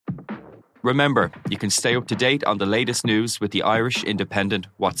Remember, you can stay up to date on the latest news with the Irish Independent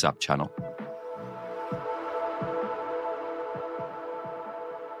WhatsApp channel.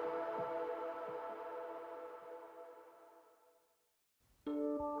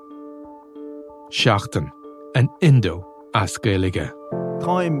 Seachtain, an Indo as Gaeilge.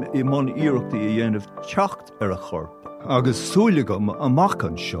 Táim I mon iireachta I dhéanamh teacht ar a chorp, agus súlagam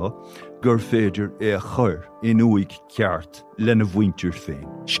amachchan seo gur féidir é a chur in uig ceart lena bhaintir féin.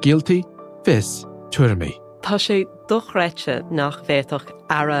 Scialtaí, fis, tuirmí. Tá sé dochreite nach bhéadach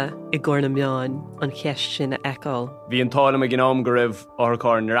ara I gcóna meáin an cheist sin a eáil. Bhí an tálam a gnám go raibh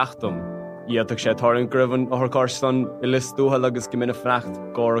áthcáir na reachtam. Iadach sé táirn gribhann áthcáir san I list dúthal agus go minic freacht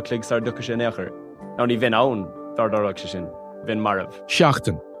gár a clig sar ducha sin éair. Ná ní bhín ann dardarach sé sin. Bhín marabh.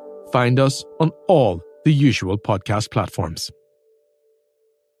 Seachtain. Find us on all the usual podcast platforms.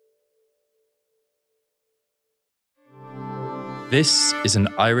 This is an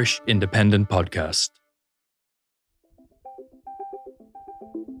Irish Independent podcast.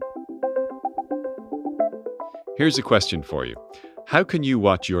 Here's a question for you. How can you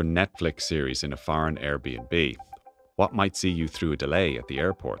watch your Netflix series in a foreign Airbnb? What might see you through a delay at the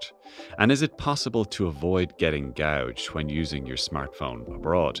airport? And is it possible to avoid getting gouged when using your smartphone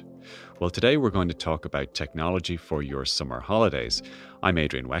abroad? Well, today we're going to talk about technology for your summer holidays. I'm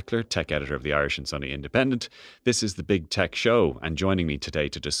Adrian Weckler, tech editor of the Irish and Sunday Independent. This is the Big Tech Show, and joining me today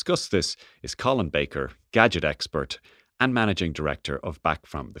to discuss this is Colin Baker, gadget expert and managing director of Back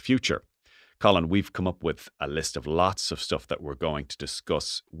from the Future. Colin, we've come up with a list of lots of stuff that we're going to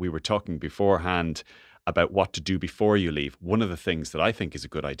discuss. We were talking beforehand about what to do before you leave. One of the things that I think is a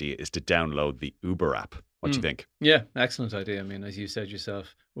good idea is to download the Uber app. What do you think? Yeah, excellent idea. I mean, as you said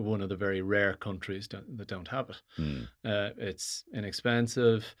yourself, we're one of the very rare countries that don't have it. It's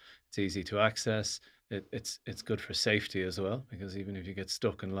inexpensive, it's easy to access, it's good for safety as well, because even if you get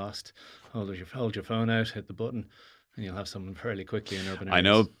stuck and lost, hold your phone out, hit the button, and you'll have someone fairly quickly in urban areas. I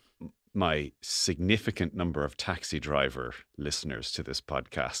know my significant number of taxi driver listeners to this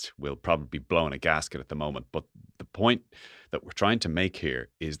podcast will probably be blowing a gasket at the moment. But the point that we're trying to make here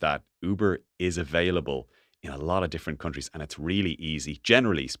is that Uber is available in a lot of different countries and it's really easy.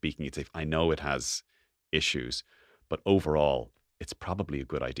 Generally speaking, it's I know it has issues, but overall, it's probably a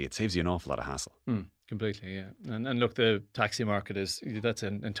good idea. It saves you an awful lot of hassle. Completely, yeah. And look, the taxi market that's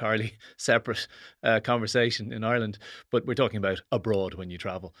an entirely separate conversation in Ireland, but we're talking about abroad when you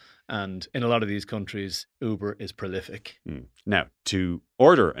travel. And in a lot of these countries, Uber is prolific. Now, to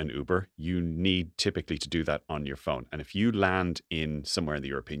order an Uber, you need typically to do that on your phone. And if you land in somewhere in the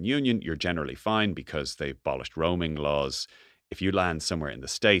European Union, you're generally fine because they've abolished roaming laws. If you land somewhere in the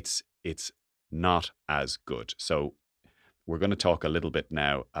States, it's not as good. So we're going to talk a little bit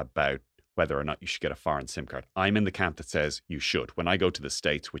now about whether or not you should get a foreign SIM card. I'm in the camp that says you should. When I go to the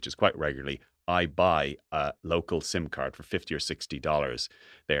States, which is quite regularly, I buy a local SIM card for $50 or $60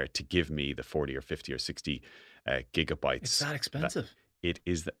 there to give me the 40 or 50 or 60 gigabytes. It's that expensive. It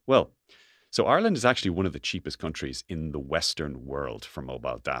is. Well, so Ireland is actually one of the cheapest countries in the Western world for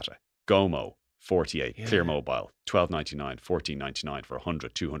mobile data. Gomo, 48, Clear Mobile, $12.99, $14.99 for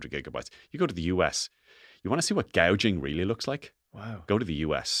 100, 200 gigabytes. You go to the US, you want to see what gouging really looks like? Wow. Go to the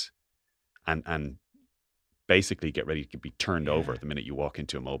US and basically get ready to be turned over the minute you walk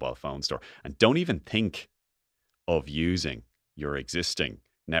into a mobile phone store. And don't even think of using your existing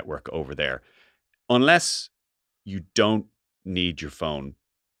network over there unless you don't need your phone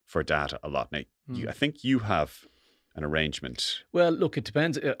for data a lot. Now, I think you have an arrangement. Well, look, it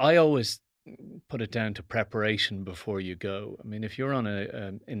depends. I always put it down to preparation before you go. I mean, if you're on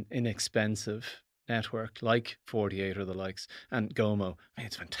an inexpensive network like 48 or the likes and Gomo, I mean,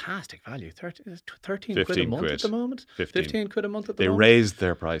 it's fantastic value. 13 quid a month at the moment. 15 quid a month at the moment. They raised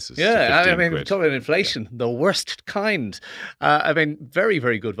their prices. Yeah, to I mean, quid. talking about inflation, the worst kind. I mean, very,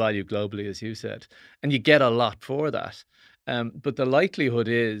 very good value globally, as you said, and you get a lot for that. But the likelihood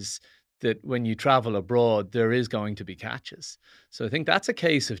is that when you travel abroad, there is going to be catches. So I think that's a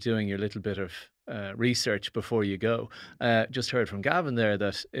case of doing your little bit of research before you go. Just heard from Gavin there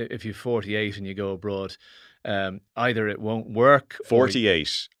that if you're 48 and you go abroad, either it won't work.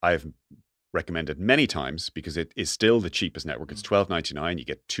 48, I've recommended many times because it is still the cheapest network. It's $12.99. You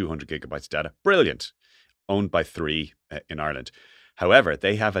get 200 gigabytes of data. Brilliant. Owned by Three in Ireland. However,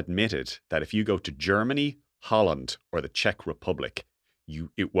 they have admitted that if you go to Germany, Holland, or the Czech Republic,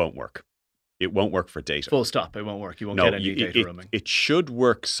 it won't work. It won't work for data. Full stop. It won't work. You won't get any data roaming. It should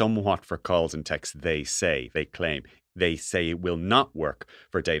work somewhat for calls and texts, they claim. They say it will not work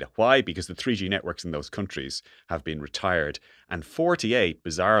for data. Why? Because the 3G networks in those countries have been retired. And 48,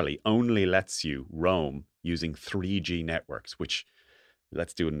 bizarrely, only lets you roam using 3G networks, which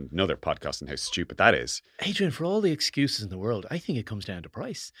let's do another podcast on how stupid that is. Adrian, for all the excuses in the world, I think it comes down to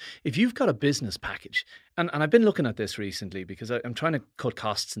price. If you've got a business package, and I've been looking at this recently because I'm trying to cut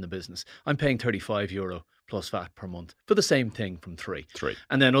costs in the business. I'm paying €35 plus VAT per month for the same thing from Three.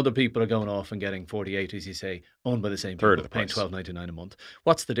 And then other people are going off and getting 48, as you say, owned by the same Third people, of the paying price. $12.99 a month.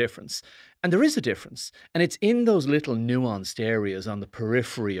 What's the difference? And there is a difference. And it's in those little nuanced areas on the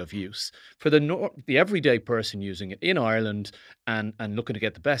periphery of use. For the everyday person using it in Ireland and looking to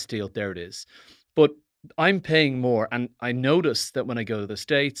get the best deal, there it is. But I'm paying more. And I notice that when I go to the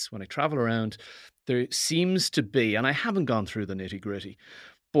States, when I travel around, there seems to be, and I haven't gone through the nitty gritty,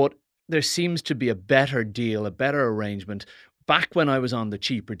 but there seems to be a better deal, a better arrangement. Back when I was on the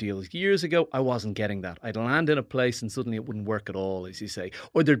cheaper deals years ago, I wasn't getting that. I'd land in a place and suddenly it wouldn't work at all, as you say.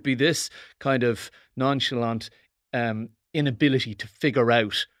 Or there'd be this kind of nonchalant inability to figure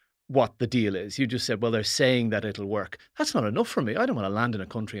out what the deal is. You just said, well, they're saying that it'll work. That's not enough for me. I don't want to land in a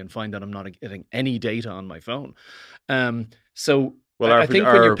country and find that I'm not getting any data on my phone. I think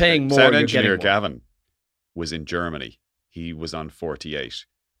when you're paying more, sound you're engineer getting more. Gavin was in Germany. He was on 48.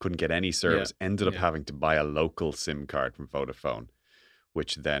 Couldn't get any service. Ended up having to buy a local SIM card from Vodafone,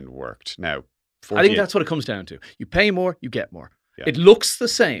 which then worked. Now, 48, I think that's what it comes down to. You pay more, you get more. Yeah. It looks the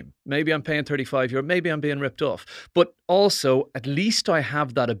same. Maybe I'm paying €35, maybe I'm being ripped off. But also, at least I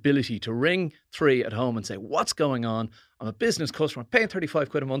have that ability to ring Three at home and say, what's going on? I'm a business customer, I'm paying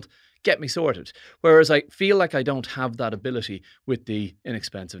 £35 a month, get me sorted. Whereas I feel like I don't have that ability with the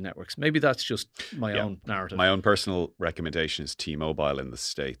inexpensive networks. Maybe that's just my own narrative. My own personal recommendation is T-Mobile in the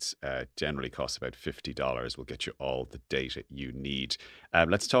States. Generally costs about $50. Will get you all the data you need.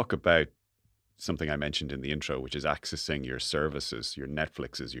 Let's talk about something I mentioned in the intro, which is accessing your services, your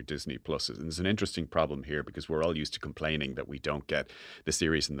Netflixes, your Disney Pluses. And there's an interesting problem here because we're all used to complaining that we don't get the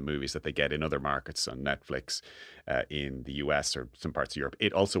series and the movies that they get in other markets on Netflix, in the US or some parts of Europe.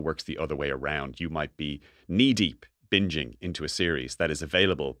 It also works the other way around. You might be knee-deep binging into a series that is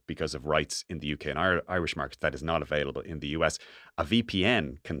available because of rights in the UK and Irish markets that is not available in the US. A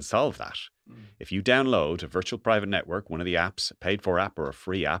VPN can solve that. If you download a virtual private network, one of the apps, a paid-for app or a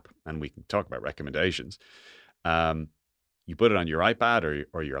free app, and we can talk about recommendations, you put it on your iPad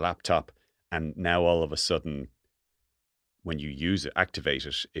or your laptop, and now all of a sudden, when you use it, activate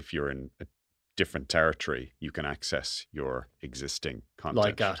it, if you're in a different territory, you can access your existing content.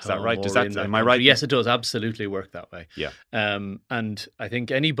 Like at Is that home right? or Does that, in that am I country. right? Yes, it does absolutely work that way. Yeah. And I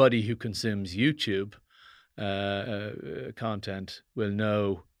think anybody who consumes YouTube content will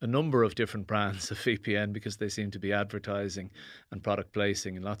know a number of different brands of VPN because they seem to be advertising and product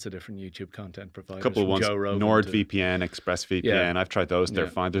placing in lots of different YouTube content providers. A couple of ones, Joe Rogan NordVPN, ExpressVPN. Yeah. I've tried those. They're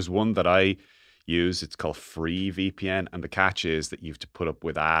Yeah. fine. There's one that I use. It's called Free VPN. And the catch is that you have to put up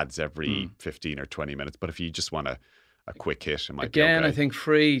with ads every 15 or 20 minutes. But if you just want a quick hit, it might be okay. I think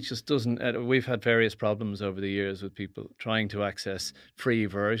free just doesn't. We've had various problems over the years with people trying to access free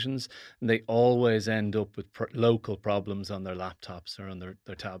versions, and they always end up with local problems on their laptops or on their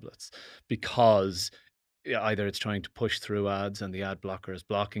tablets because either it's trying to push through ads and the ad blocker is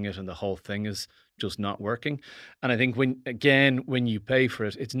blocking it, and the whole thing is just not working. And I think when you pay for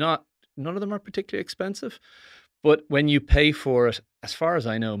it, it's not. None of them are particularly expensive. But when you pay for it, as far as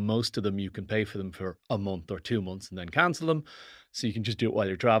I know, most of them you can pay for them for a month or 2 months and then cancel them. So you can just do it while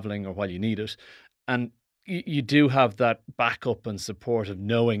you're traveling or while you need it. And you do have that backup and support of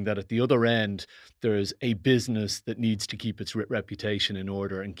knowing that at the other end, there's a business that needs to keep its reputation in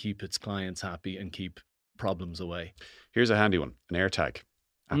order and keep its clients happy and keep problems away. Here's a handy one, an AirTag,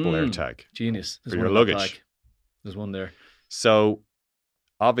 Apple AirTag. Genius. For your luggage. There's one there. So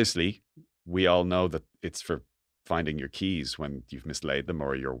obviously, we all know that it's for finding your keys when you've mislaid them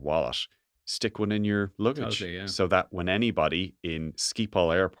or your wallet. Stick one in your luggage Totally, yeah. so that when anybody in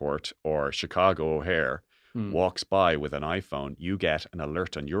Schiphol Airport or Chicago O'Hare walks by with an iPhone, you get an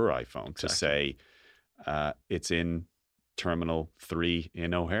alert on your iPhone to say it's in Terminal 3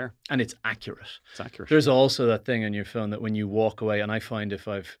 in O'Hare. And it's accurate. It's accurate. There's also that thing on your phone that when you walk away, and I find if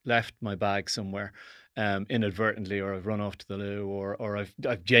I've left my bag somewhere inadvertently, or I've run off to the loo, or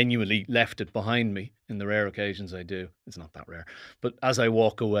I've genuinely left it behind me, in the rare occasions I do, it's not that rare, but as I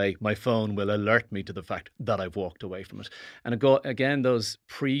walk away, my phone will alert me to the fact that I've walked away from it. And again, those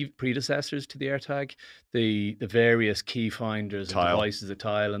predecessors to the AirTag, the various key finders and devices, the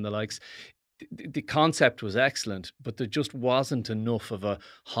Tile and the likes, the concept was excellent, but there just wasn't enough of a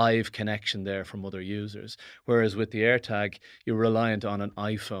hive connection there from other users. Whereas with the AirTag, you're reliant on an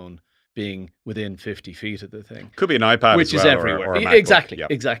iPhone being within 50 feet of the thing. Could be an iPad which as is well, everywhere. or a MacBook. Exactly,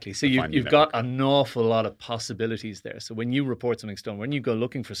 Yep. exactly. So Defining you've got network. an awful lot of possibilities there. So when you report something stolen, when you go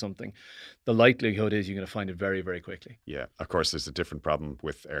looking for something, the likelihood is you're going to find it very, very quickly. Yeah, of course, there's a different problem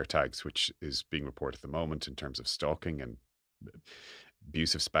with AirTags, which is being reported at the moment in terms of stalking, and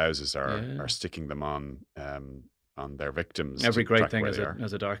abusive spouses are sticking them on their victims. Every to great track thing where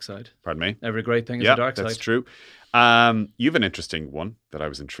has they a dark side. Pardon me? Every great thing has Yeah, a dark side. that's true. You've an interesting one that I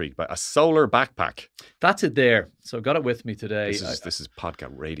was intrigued by: a solar backpack. That's it there. So I got it with me today. This is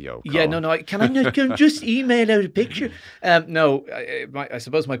podcast radio. Yeah, Colin. no. Can I just email out a picture? No, I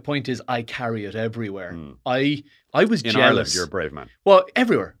suppose my point is I carry it everywhere. I was In jealous. Ireland, you're a brave man. Well,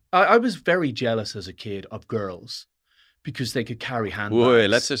 everywhere. I was very jealous as a kid of girls because they could carry handbags. Wait,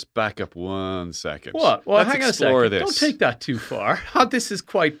 let's just back up 1 second. What? Well, let's hang on a explore second. this. Don't take that too far. This is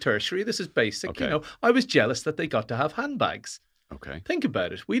quite tertiary. This is basic. Okay. You know, I was jealous that they got to have handbags. Okay. Think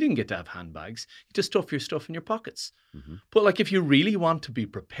about it. We didn't get to have handbags. You just stuff your stuff in your pockets. Mm-hmm. But like, if you really want to be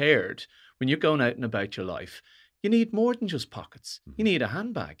prepared when you're going out and about your life, you need more than just pockets. You need a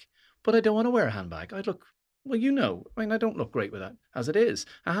handbag. But I don't want to wear a handbag. I don't look great with that as it is.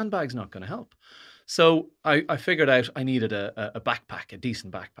 A handbag's not going to help. So I figured out I needed a backpack, a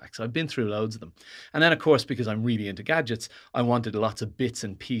decent backpack. So I've been through loads of them. And then, of course, because I'm really into gadgets, I wanted lots of bits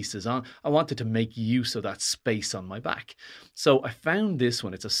and pieces on. I wanted to make use of that space on my back. So I found this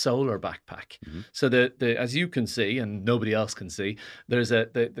one. It's a solar backpack. Mm-hmm. So the as you can see, and nobody else can see, there's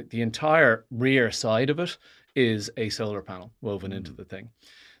the entire rear side of it is a solar panel woven into the thing.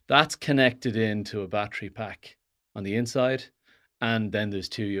 That's connected into a battery pack on the inside. And then there's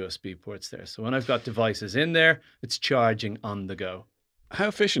 2 USB ports there. So when I've got devices in there, it's charging on the go. How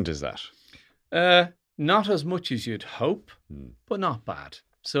efficient is that? Not as much as you'd hope, but not bad.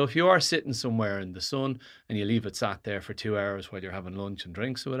 So if you are sitting somewhere in the sun and you leave it sat there for 2 hours while you're having lunch and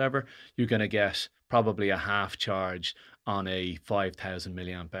drinks or whatever, you're going to get probably a half charge on a 5,000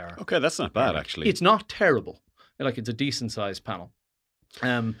 milliamp hour. Okay, that's not bad, actually. It's not terrible. Like, it's a decent sized panel.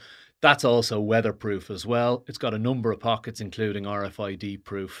 That's also weatherproof as well. It's got a number of pockets, including RFID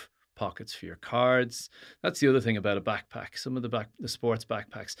proof pockets for your cards. That's the other thing about a backpack. Some of the sports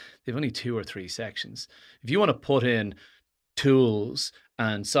backpacks, they've only 2 or 3 sections. If you want to put in tools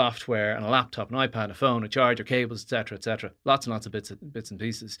and software and a laptop, an iPad, a phone, a charger, cables, etc., lots and lots of bits and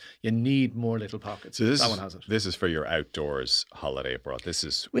pieces, you need more little pockets. So that one has it. This is for your outdoors holiday abroad. This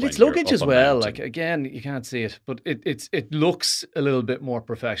is well, when it's you're luggage up as a well. mountain. Like, again, you can't see it, but it looks a little bit more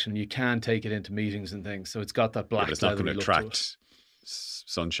professional. You can take it into meetings and things, so it's got that black. But it's not going to leathery look to it. attract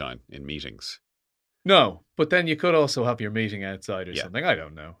sunshine in meetings. No, but then you could also have your meeting outside or something. I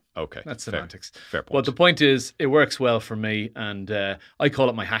don't know. Okay, That's fair. semantics. Fair point. But the point is, it works well for me, and I call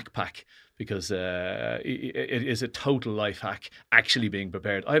it my hack pack because it is a total life hack, actually being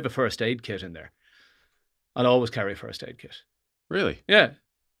prepared. I have a first aid kit in there. I'll always carry a first aid kit. Really? Yeah.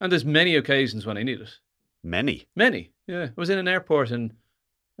 And there's many occasions when I need it. Many? Many, yeah. I was in an airport in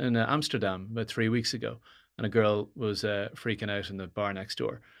Amsterdam about 3 weeks ago, and a girl was freaking out in the bar next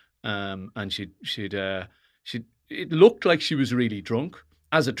door. And it looked like she was really drunk.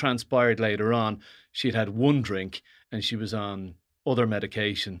 As it transpired later on, she'd had one drink and she was on other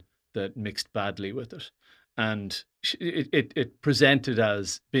medication that mixed badly with it. And it presented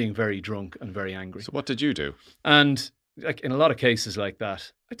as being very drunk and very angry. So what did you do? And like, in a lot of cases like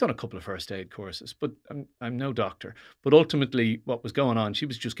that, I've done a couple of first aid courses, but I'm no doctor. But ultimately, what was going on, she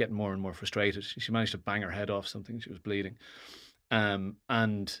was just getting more and more frustrated. She managed to bang her head off something. She was bleeding. And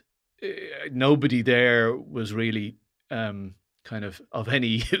nobody there was really kind of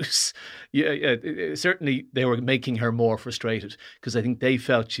any use. Certainly they were making her more frustrated because I think they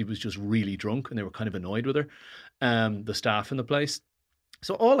felt she was just really drunk and they were kind of annoyed with her, the staff in the place.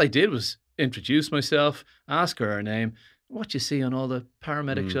 So all I did was introduce myself, ask her her name, what you see on all the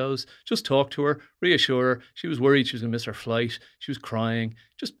paramedic shows, just talk to her, reassure her. She was worried she was going to miss her flight. She was crying.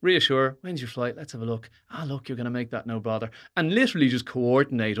 Just reassure her, when's your flight? Let's have a look. Look, you're going to make that, no bother. And literally just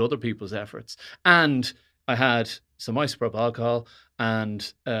coordinate other people's efforts. And I had some isopropyl alcohol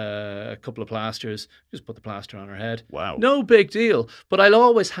and a couple of plasters. Just put the plaster on her head. Wow. No big deal. But I'll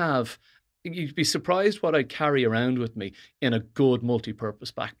always have, you'd be surprised what I carry around with me in a good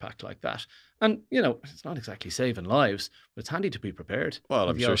multi-purpose backpack like that. And, it's not exactly saving lives, but it's handy to be prepared. Well, I'm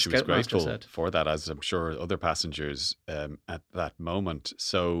Like the sure old she was Scoutmaster grateful said. for that, as I'm sure other passengers at that moment.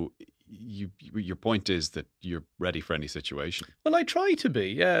 So your point is that you're ready for any situation. Well, I try to be,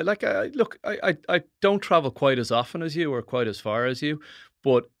 yeah. Like, I don't travel quite as often as you or quite as far as you,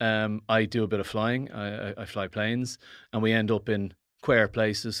 but I do a bit of flying. I fly planes, and we end up in queer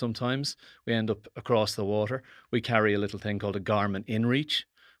places sometimes. We end up across the water. We carry a little thing called a Garmin InReach,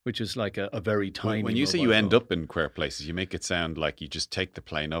 which is like a very tiny. When you say you end up in queer places, you make it sound like you just take the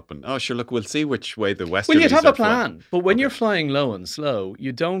plane up and, oh, sure, look, we'll see which way the westerlies. Well, you'd have are a plan, flying. but when you're flying low and slow,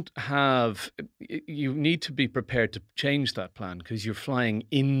 you don't have. You need to be prepared to change that plan because you're flying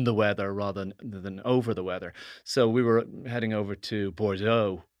in the weather rather than over the weather. So we were heading over to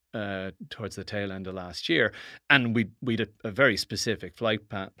Bordeaux towards the tail end of last year, and we had a very specific flight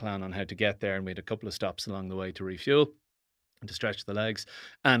plan on how to get there, and we had a couple of stops along the way to refuel and to stretch the legs,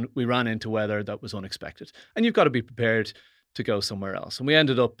 and we ran into weather that was unexpected, and you've got to be prepared to go somewhere else. And we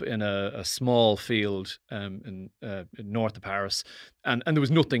ended up in a small field in north of Paris, and there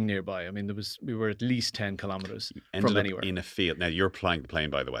was nothing nearby. I mean, we were at least 10 kilometers from anywhere. In a field. Now, you're flying the plane,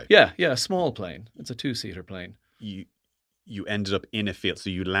 by the way. Yeah, a small plane. It's a 2-seater plane. You ended up in a field. So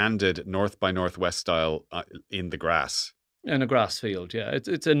you landed north by northwest style in the grass. In a grass field, yeah.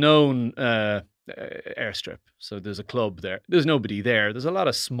 It's a known airstrip. So there's a club there. There's nobody there. There's a lot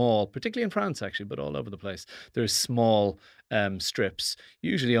of small, particularly in France actually, but all over the place. There's small strips,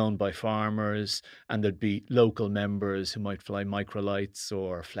 usually owned by farmers, and there'd be local members who might fly microlights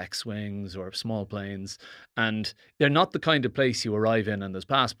or flex wings or small planes. And they're not the kind of place you arrive in and there's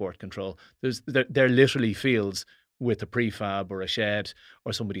passport control. They're literally fields with a prefab or a shed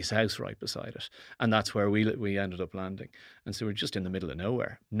or somebody's house right beside it. And that's where we ended up landing. And so we're just in the middle of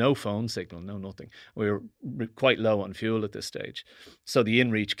nowhere. No phone signal, no nothing. We were quite low on fuel at this stage. So the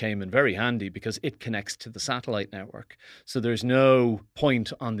inReach came in very handy because it connects to the satellite network. So there's no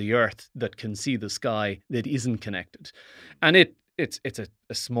point on the Earth that can see the sky that isn't connected. And it's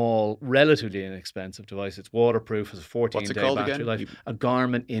a small, relatively inexpensive device. It's waterproof, has a 14-day battery again? life. A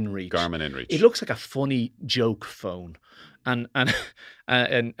Garmin inReach. Garmin inReach. It looks like a funny joke phone, and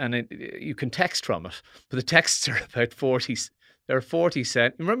you can text from it, but the texts are about 40. There are 40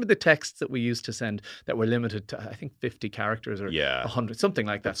 cents. Remember the texts that we used to send that were limited to, I think, 50 characters or 100, something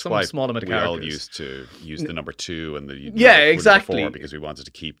like that. That's some small amount of characters. We all used to use the number 2 and the exactly, number 4 because we wanted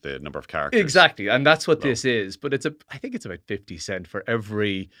to keep the number of characters. Exactly, and that's what this is. But I think it's about 50 cents for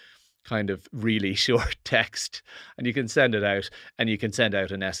every kind of really short text, and you can send it out, and you can send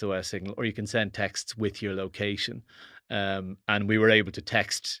out an SOS signal, or you can send texts with your location. And we were able to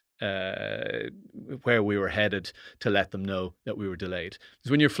text where we were headed to let them know that we were delayed. Because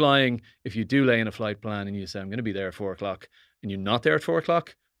when you're flying, if you do lay in a flight plan and you say, I'm going to be there at 4 o'clock, and you're not there at 4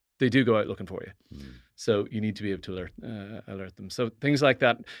 o'clock, they do go out looking for you. So you need to be able to alert them. So things like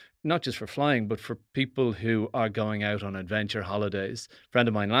that, not just for flying, but for people who are going out on adventure holidays. A friend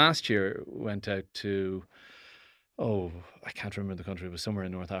of mine last year went out to, I can't remember the country, it was somewhere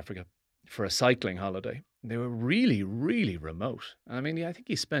in North Africa, for a cycling holiday. They were really, really remote. I mean, I think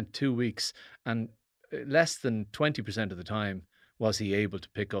he spent 2 weeks, and less than 20% of the time was he able to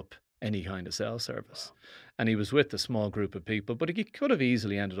pick up any kind of cell service. And he was with a small group of people, but he could have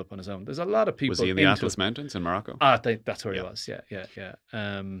easily ended up on his own. There's a lot of people. Was he in the Atlas Mountains in Morocco? That's where he was. Yeah.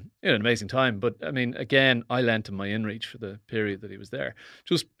 An amazing time. But I mean, again, I lent him my inReach for the period that he was there.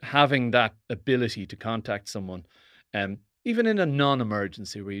 Just having that ability to contact someone, even in a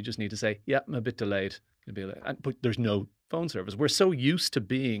non-emergency where you just need to say, yeah, I'm a bit delayed. But there's no phone service. We're so used to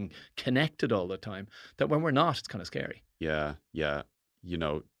being connected all the time that when we're not, it's kind of scary. Yeah. You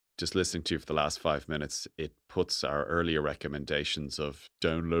know, just listening to you for the last 5 minutes, it puts our earlier recommendations of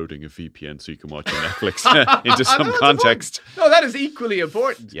downloading a VPN so you can watch your Netflix into some context. No, that is equally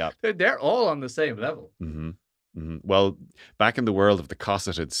important. Yeah. They're all on the same level. Mm-hmm. Mm-hmm. Well, back in the world of the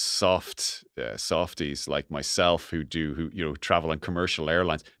cosseted softies like myself who travel on commercial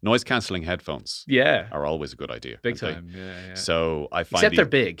airlines, noise cancelling headphones are always a good idea. Big time. Yeah. So I find except they're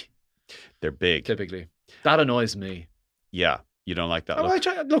big. They're big. Typically. That annoys me. Yeah. You don't like that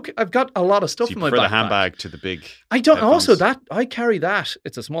look, I've got a lot of stuff so in my backpack. You prefer the handbag to the big I don't. headphones? Also, that I carry that.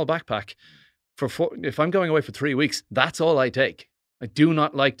 It's a small backpack. If I'm going away for 3 weeks, that's all I take. I do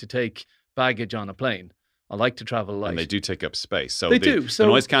not like to take baggage on a plane. I like to travel light. And they do take up space. So do. So the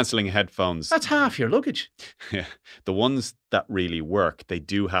noise-cancelling headphones... That's half your luggage. Yeah. The ones that really work, they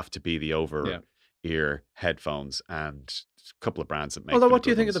do have to be the over-ear headphones, and a couple of brands that make Although, what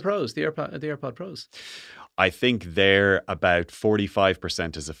do you think of the Pros, the AirPod Pros? I think they're about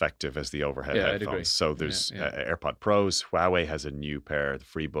 45% as effective as the overhead headphones. I'd agree. So there's AirPod Pros. Huawei has a new pair, the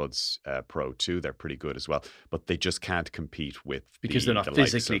FreeBuds Pro 2. They're pretty good as well. But they just can't compete with because they're not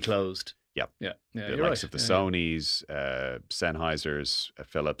physically closed. Yeah. The you're likes right. of the Sonys, Sennheisers,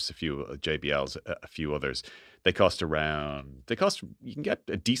 Philips, a few JBLs, a few others. You can get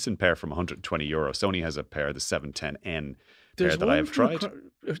a decent pair from €120. Sony has a pair, the 710N pair that I have tried.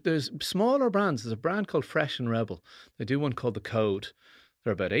 There's smaller brands. There's a brand called Fresh and Rebel. They do one called the Code.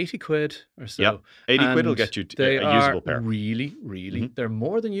 They're about 80 quid or so. Yep. 80 quid will and get you they a usable are pair. really, really, they're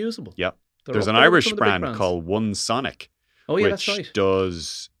more than usable. Yep. They're There's up an there with Irish some of the big brand brands. called One Sonic, Oh, yeah, which that's right.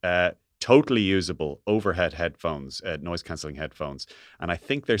 does totally usable overhead headphones, noise cancelling headphones, and I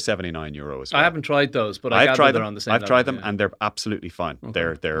think they're €79 as well. I haven't tried those, but I've gather tried they're them. on the same I've level, tried them, yeah. and they're absolutely fine. Okay,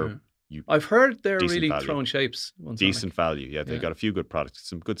 They're I've heard they're decent really value. throwing shapes. decent value. Yeah, they Yeah. got a few good products,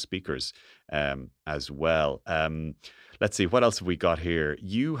 some good speakers as well. Let's see, what else have we got here?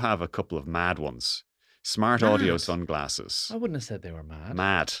 You have a couple of mad ones. Smart audio Mad? sunglasses. I wouldn't have said they were mad.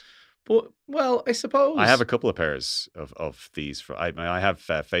 Mad. But, well, I suppose. I have a couple of pairs of these. I have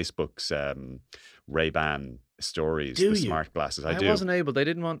Facebook's Ray-Ban stories, Do the you? smart glasses. I I do. wasn't able. They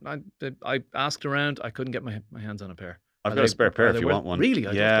didn't want. I asked around. I couldn't get my hands on a pair. I've Are got they- a spare pair are if they you worth- want one. Really?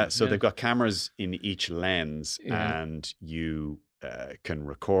 I'd Yeah, love to, so they've got cameras in each lens, Yeah. and you can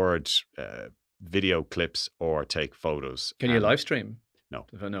record video clips or take photos. Can you And live stream? No.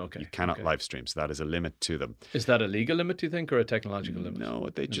 No. Okay. You cannot okay. live stream, so that is a limit to them. Is that a legal limit, do you think, or a technological limit? No,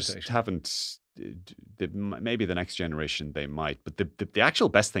 they just limitation? haven't. Maybe the next generation they might, but the actual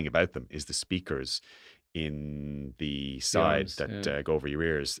best thing about them is the speakers in the side arms, that yeah. go over your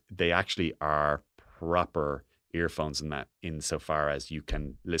ears. They actually are proper earphones in that, insofar as you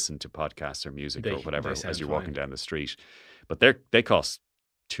can listen to podcasts or music or whatever they as sound you're walking fine. down the street. But they cost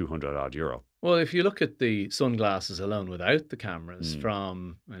 €200 odd. Well, if you look at the sunglasses alone without the cameras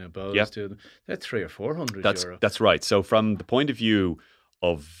from Bose Yep. to them, they're €300 or €400. That's right. So from the point of view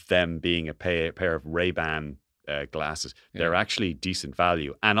of them being a pair of Ray-Ban glasses, they're actually decent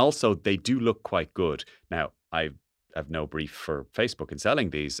value, and also they do look quite good. Now, I have no brief for Facebook in selling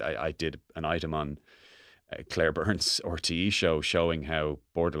these. I did an item on Claire Burns' RTE show showing how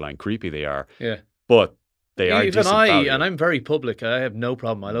borderline creepy they are, Yeah. but they are Even decent value. and I'm very public. I have no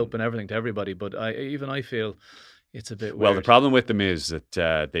problem. I'll open everything to everybody, but I feel it's a bit weird. Well, the problem with them is that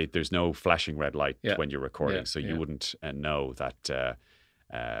there's no flashing red light Yeah. when you're recording, Yeah, so you yeah. wouldn't know that.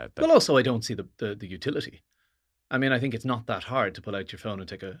 Well, also, I don't see the utility. I mean, I think it's not that hard to pull out your phone and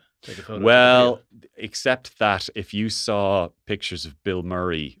take a photo. Well, except that if you saw pictures of Bill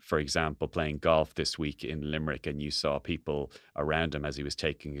Murray, for example, playing golf this week in Limerick, and you saw people around him as he was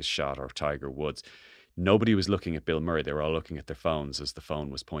taking his shot, or Tiger Woods, nobody was looking at Bill Murray. They were all looking at their phones as the phone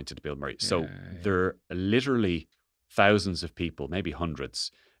was pointed to Bill Murray. So there are literally thousands of people, maybe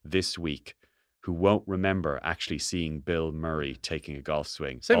hundreds, this week who won't remember actually seeing Bill Murray taking a golf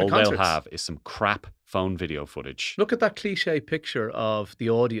swing. Same All with they'll concerts. have is some crap phone video footage. Look at that cliche picture of the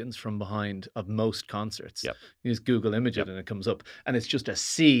audience from behind of most concerts. Yep. You just Google image it and it comes up, and it's just a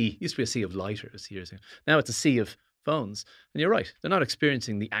sea. It used to be a sea of lighters years ago. Now it's a sea of phones. And you're right; they're not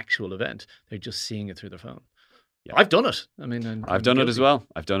experiencing the actual event; they're just seeing it through their phone. Yeah. I've done it. I mean, I've done it as well.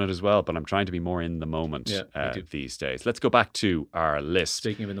 I've done it as well, but I'm trying to be more in the moment Yeah, I do. these days. Let's go back to our list.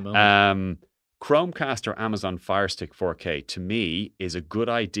 Speaking of in the moment, Chromecast or Amazon Fire Stick 4K, to me, is a good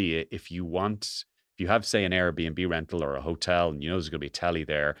idea if you have, say, an Airbnb rental or a hotel, and you know there's going to be a telly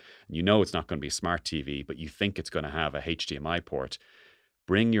there, and you know it's not going to be a smart TV, but you think it's going to have a HDMI port.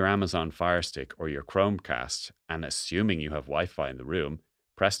 Bring your Amazon Fire Stick or your Chromecast, and assuming you have Wi-Fi in the room,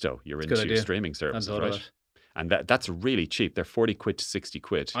 presto, you're It's a good into idea. streaming services, thought of right? that. And that's really cheap. They're 40 quid to 60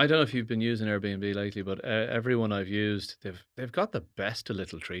 quid. I don't know if you've been using Airbnb lately, but everyone I've used, they've got the best of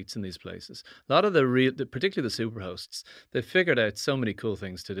little treats in these places. A lot of particularly the superhosts, they've figured out so many cool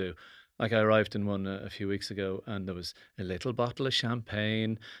things to do. Like I arrived in one a few weeks ago, and there was a little bottle of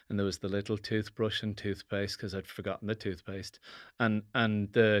champagne, and there was the little toothbrush and toothpaste because I'd forgotten the toothpaste, and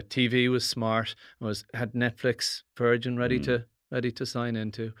the TV was smart, had Netflix Virgin ready to sign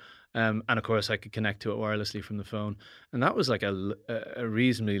into. And of course, I could connect to it wirelessly from the phone. And that was like a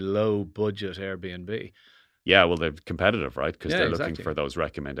reasonably low budget Airbnb. Yeah, well, they're competitive, right? Because Yeah, they're exactly. looking for those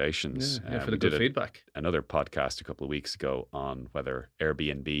recommendations. Yeah, for we the good did feedback. Another podcast a couple of weeks ago on whether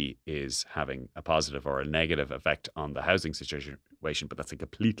Airbnb is having a positive or a negative effect on the housing situation, but that's a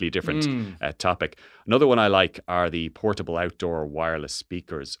completely different topic. Another one I like are the portable outdoor wireless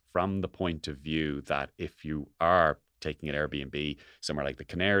speakers, from the point of view that if you are taking an Airbnb somewhere like the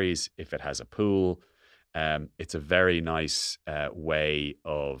Canaries, if it has a pool, it's a very nice way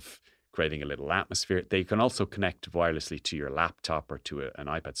of creating a little atmosphere. They can also connect wirelessly to your laptop or to an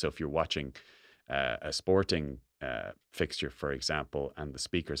iPad. So if you're watching a sporting fixture, for example, and the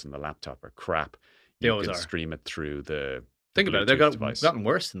speakers in the laptop are crap, They you always can are. stream it through the Think about it. They've gotten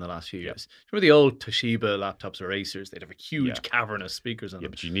worse in the last few years. Remember the old Toshiba laptops or Acers? They'd have a huge cavernous speakers on them. Yeah,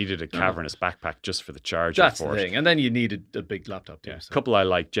 but you needed a cavernous backpack just for the charger. That's the thing. And then you needed a big laptop too. Yeah. A couple I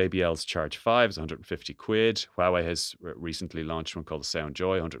like, JBL's Charge 5 is 150 quid. Huawei has recently launched one called the Sound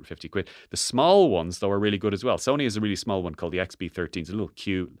Joy, 150 quid. The small ones, though, are really good as well. Sony has a really small one called the XB13. It's a little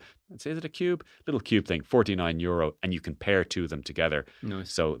cube. Is it a cube? Little cube thing, €49, and you can pair two of them together.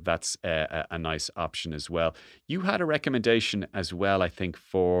 Nice. So that's a nice option as well. You had a recommendation as well, I think,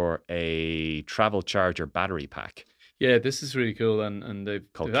 for a travel charger battery pack. Yeah, this is really cool, and they've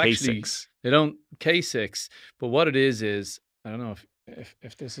called K6. They don't K6, but what it is I don't know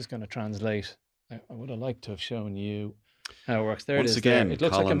if this is going to translate. I would have liked to have shown you how it works. There Once it is. Again, there. It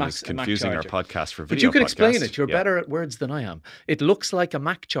looks Colin like a Mac, is confusing our podcast for video. But you can explain podcast. it. You're better at words than I am. It looks like a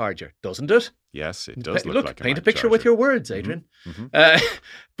Mac charger, doesn't it? Yes, it does look like a paint Mac a picture charger. with your words, Adrian.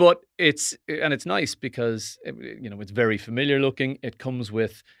 But it's nice because it's very familiar looking. It comes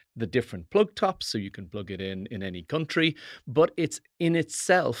with the different plug tops, so you can plug it in any country. But it's in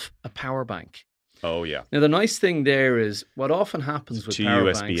itself a power bank. Oh, yeah. Now, the nice thing there is what often happens with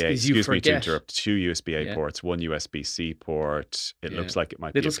power banks is you forget. Excuse me to interrupt. 2 USB-A ports, 1 USB-C port. It looks like it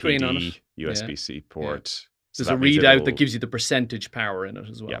might Little be a screen on PD it. USB-C port. So There's a readout that gives you the percentage power in it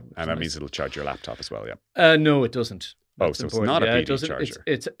as well. Yeah, and that means it'll charge your laptop as well, No, it doesn't. That's so important. It's not a PD charger.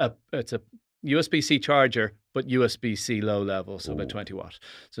 It's a USB-C charger, but USB-C low level, so about 20 watt.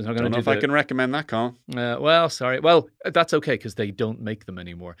 So it's not going to do. Don't know if I can recommend that, Colin. Sorry. Well, that's okay because they don't make them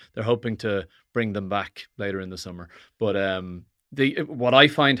anymore. They're hoping to bring them back later in the summer. But what I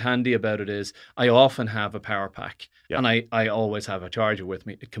find handy about it is I often have a power pack and I always have a charger with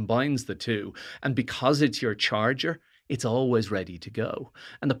me. It combines the two, and because it's your charger, it's always ready to go.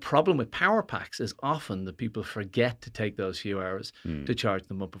 And the problem with power packs is often that people forget to take those few hours to charge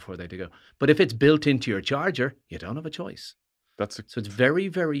them up before they go. But if it's built into your charger, you don't have a choice. So it's very,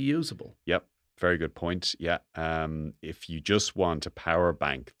 very usable. Yep. Very good point. Yeah. If you just want a power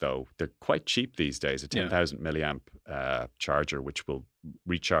bank, though, they're quite cheap these days. A 10,000 milliamp charger, which will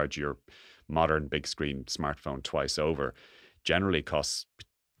recharge your modern big screen smartphone twice over, generally costs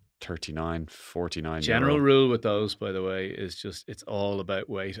 39, 49 General euro. rule with those, by the way, is just it's all about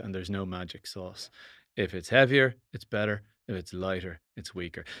weight and there's no magic sauce. If it's heavier, it's better. If it's lighter, it's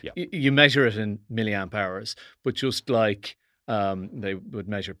weaker. Yeah. You measure it in milliamp hours, but just like they would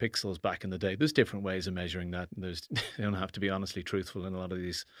measure pixels back in the day, there's different ways of measuring that. They don't have to be honestly truthful in a lot of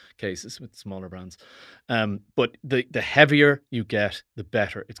these cases with smaller brands. But the heavier you get, the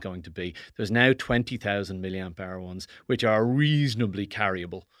better it's going to be. There's now 20,000 milliamp hour ones, which are reasonably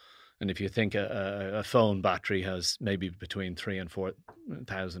carryable. And if you think a phone battery has maybe between 3,000 and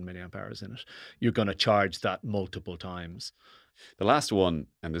 4,000 milliamp hours in it, you're going to charge that multiple times. The last one,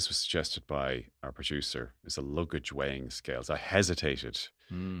 and this was suggested by our producer, is a luggage weighing scales. I hesitated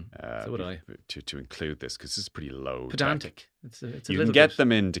So would I. to include this because this is pretty low. Pedantic. You can get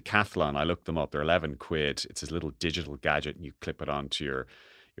them in Decathlon. I looked them up. They're 11 quid. It's a little digital gadget and you clip it onto your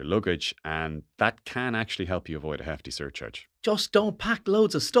luggage, and that can actually help you avoid a hefty surcharge. Just don't pack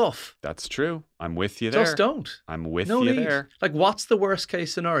loads of stuff. That's true. I'm with you there. Just don't. I'm with no you need. there. Like, what's the worst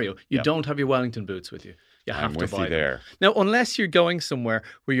case scenario? You don't have your Wellington boots with you. You have I'm to with buy you them. there. Now, unless you're going somewhere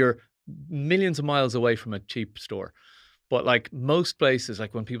where you're millions of miles away from a cheap store. But like most places,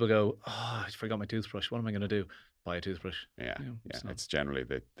 like when people go, I forgot my toothbrush. What am I going to do? Buy a toothbrush. Yeah. It's generally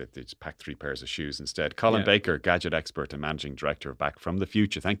that they just pack 3 pairs of shoes instead. Colin Baker, gadget expert and managing director of Back from the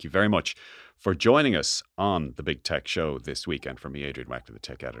Future. Thank you very much for joining us on the Big Tech Show this week. And for me, Adrian Wackler, the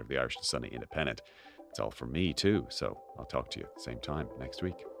tech editor of the Irish and Sunday Independent. It's all from me too. So I'll talk to you same time next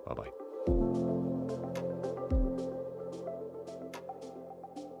week. Bye-bye.